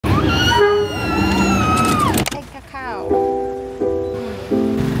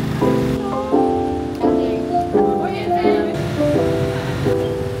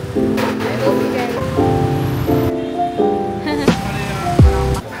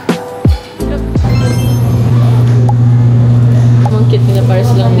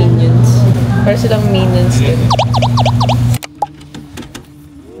silang maintenance din.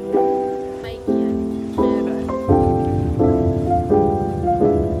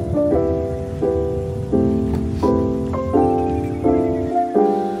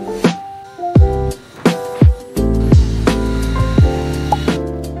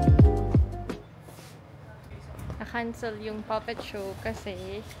 Na-cancel yung puppet show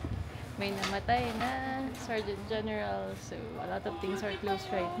kasi may namatay na Sergeant General. So, a lot of things are closed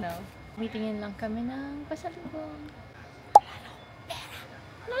right now. Meetingin lang kami ng pasalubong.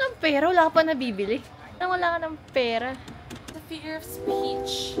 Wala ng pera? Wala ka pa nabibili? Wala ka ng pera. The figure of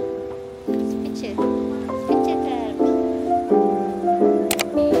speech. Speech it. Speech it up.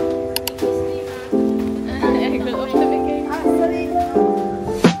 I go off the bigay. Sorry.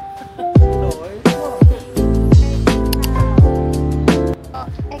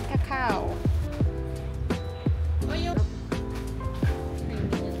 Egg cacao.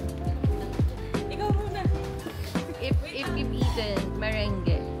 Ikaw muna. If you've eaten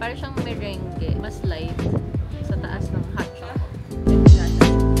merengue, para siyang merengue, mas light sa taas ng hot chocolate.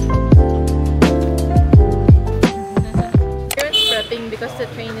 We're prepping because the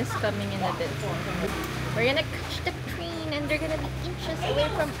train is coming in a bit. We're gonna catch the train and they're gonna be inches away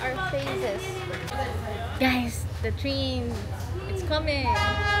from our faces. Guys, the train, it's coming.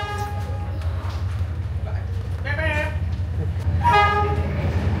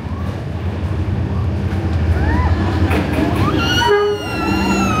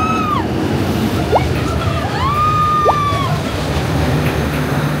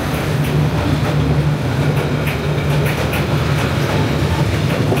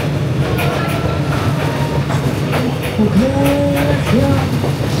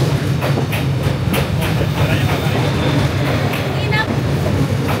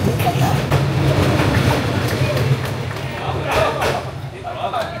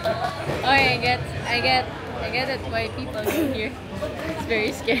 I get it why people go here. It's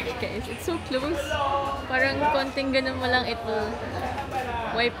very scary, guys. It's so close. Parang konting ganun mo lang, it will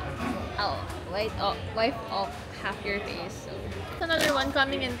wipe off half your face. So, another one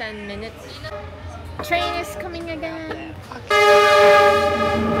coming in 10 minutes. Train is coming again.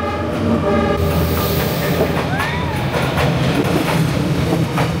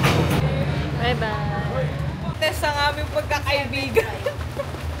 Bye-bye. Test ang aming pagkakaibigan.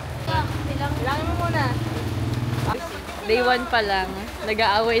 Bilangin mo muna. Day 1 pa lang,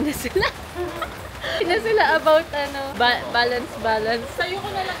 nag-aaway na sila. na sila about balance. Sa'yo ko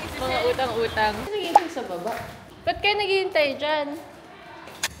na lang isisip. Mga utang-utang. Naghihintay sa baba. Ba't kayo naghihintay dyan?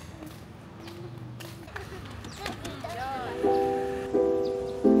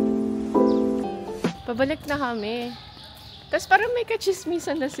 Pabalik na kami. Tapos parang may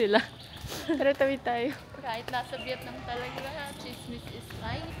kachismisan na sila. Tara, tawid tayo. Kahit nasa Vietnam talaga, chismis is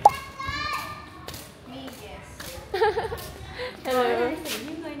fine. Me, yes. Hello.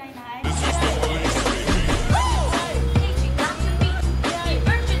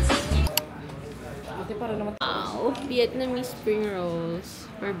 Wow, Vietnamese spring rolls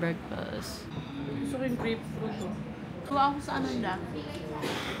for breakfast. Gusto ko yung grapefruit. Kuha ako sa ananda.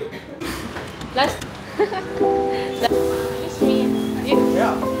 Last. Excuse me. You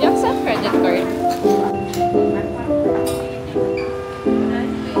have some credit card?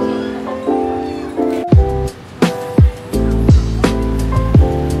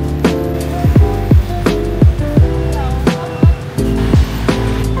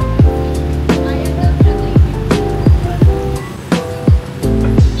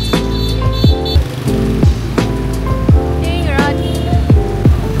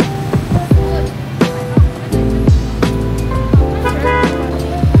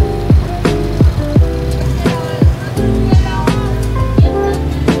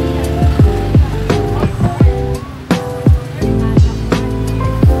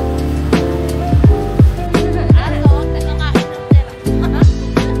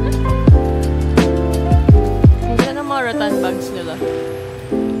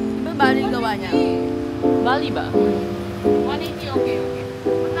 Bali gawa niya. Bali ba? 180, okay.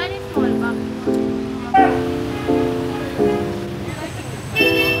 Magkano yung small bag?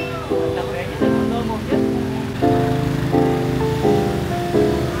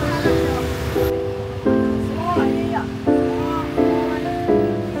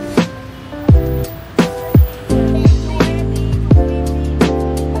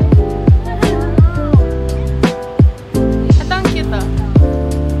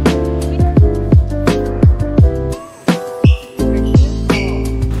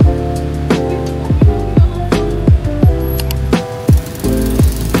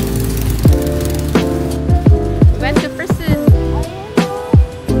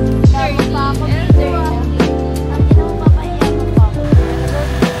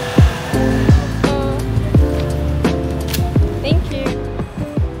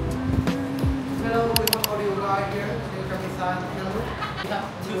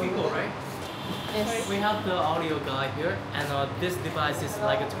 Yes. We have the audio guide here, and this device is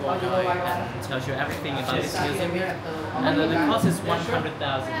like a tour guide and tells you everything about this museum here. And the cost is 100,000 for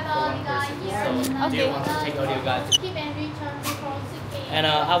one person. So do you want to take audio guide? And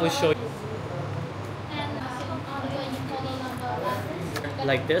I will show you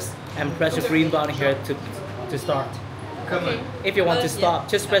like this, and press the green button here to start. Okay. If you want to stop,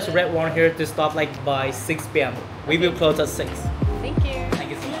 just press the red one here to stop like by 6 p.m. We will close at 6. Thank you.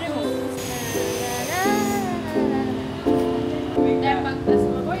 Thank you so much.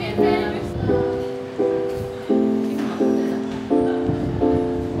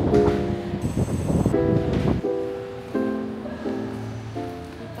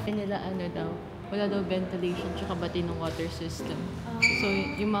 Nila ano daw, wala daw ventilation tsaka bati ng water system. So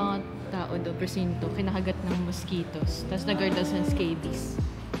yung mga tao daw presinto, kinakagat ng mosquitoes. Tapos nag-guard daw sa scabies.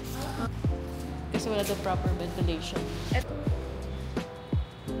 Kasi wala daw proper ventilation.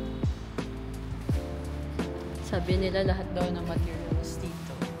 Sabi nila lahat daw ng materials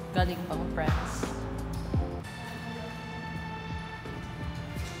dito galing pang France.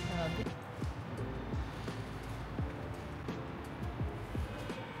 Sabi.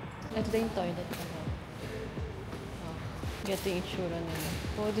 Ito na yung toilet ko. Oh, get yung itsura nila.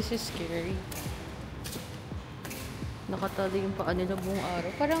 Oh, this is scary. Nakatali yung paa nila buong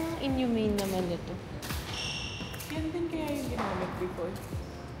araw. Parang inhumane naman ito. Yan din kaya yung ginamit before.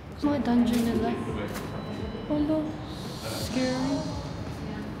 Mga dungeon nila. Hello. Scary.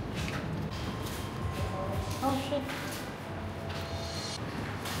 Oh, shit.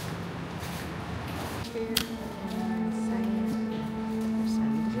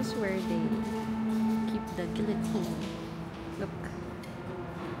 This is where they keep the guillotine. Look.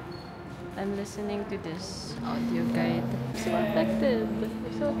 I'm listening to this audio guide. I'm so affected.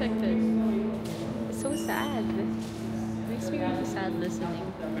 I'm so affected. It's so sad. It makes me really sad listening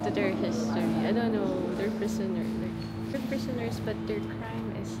to their history. I don't know, they're prisoners. Like, they're prisoners, but their crime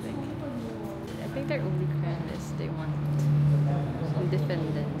is like, I think their only crime is they want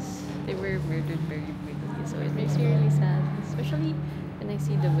independence. They were murdered very brutally, so it makes me really sad. Especially when I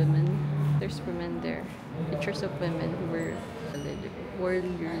see the women. There's women there. Pictures of women who were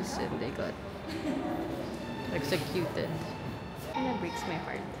warriors and they got executed. It kind of breaks my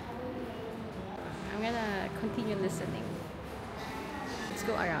heart. I'm gonna continue listening. Let's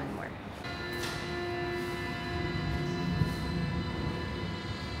go around more.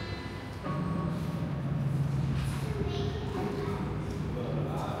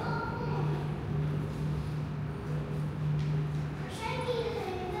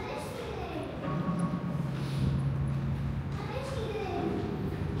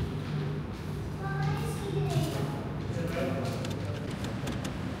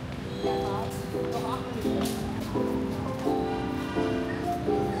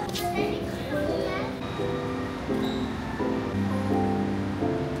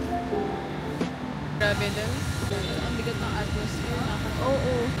 Grabe din. Ang bigat ng atmosphere.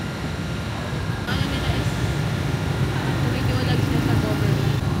 Oo. Ano nila is, tumikiwalag sila sa government.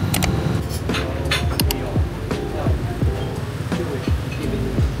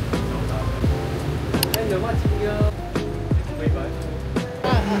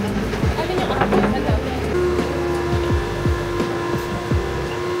 Ano niya kahapon? Ano?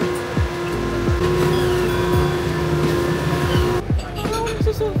 Oh,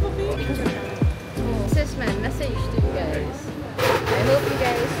 nagsusuffocate. This is my message to you guys. I hope you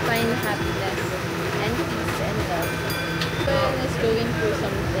guys find happiness and peace and love. When is going through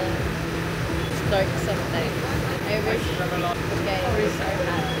something dark sometimes. I wish you guys are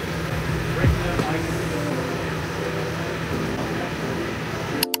happy.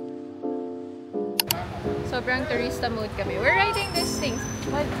 Sobrang tourista mode kami. We're riding these things.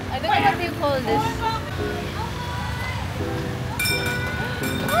 What? I don't know what you call this.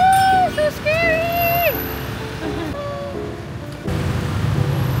 Oh, so scary!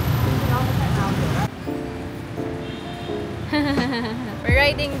 We're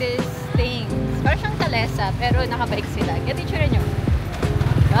riding these things. Parang siyang kalesa, pero nakabike sila. Get itsura nyo.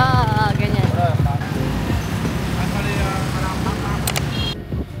 Ganyan.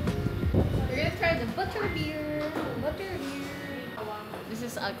 We're gonna try the butter beer. Butter beer. This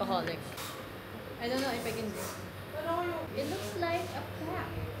is alcoholic. I don't know if I can do. It looks like a crap.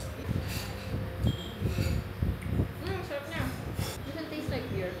 Sarap niya. Doesn't taste like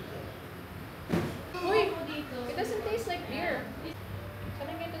beer. Uy! It doesn't taste like beer.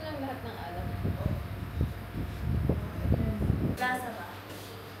 Sana ganito lang lahat ng alam. Lasa ba?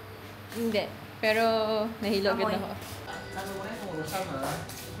 Hindi. Pero nahilo agad ako.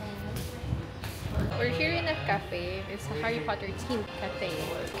 We're here in a cafe. It's a Harry Potter themed cafe.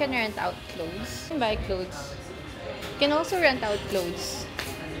 You can rent out clothes. You can buy clothes. You can also rent out clothes.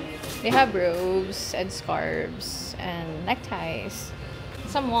 They have robes and scarves and neckties.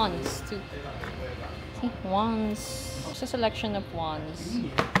 Some wands too. See? Wands. It's a selection of wands. See?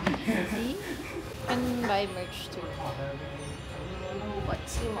 You can buy merch too. What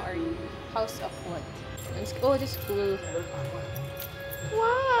team are you? House of what? Oh, this is cool.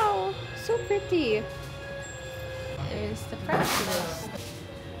 Wow! So pretty. There's the price list.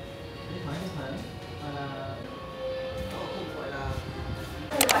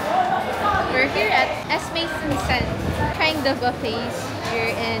 We're here at S. Mason Sen, trying the buffets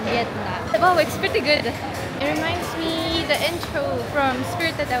here in Vietnam. Wow, it's pretty good. It reminds me the intro from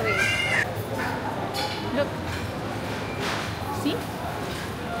Spirited Away. Look. See?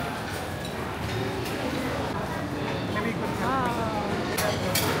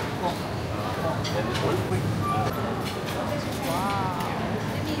 Wow.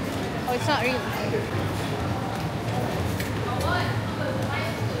 Oh, it's not real.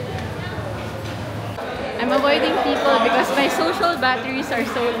 I'm avoiding people because my social batteries are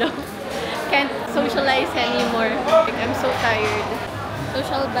so low. Can't socialize anymore. Like, I'm so tired.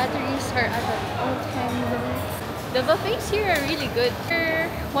 Social batteries are at an all-time low. The buffets here are really good. For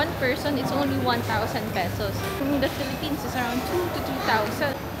one person, it's only 1,000 pesos. In the Philippines, it's around 2,000 to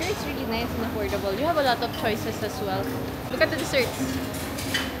 3,000. Here, it's really nice and affordable. You have a lot of choices as well. Look at the desserts.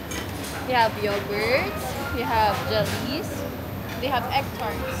 You have yogurts. You have jellies. They have egg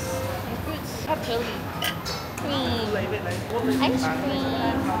tarts and fruits. You have jelly. Cream. Ice cream.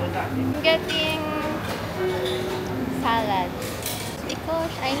 I'm getting salad.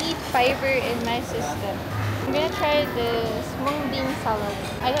 Because I need fiber in my system. I'm gonna try this mung bean salad.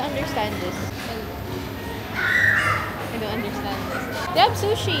 I don't understand this. I don't understand this. They have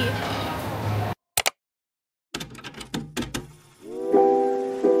sushi.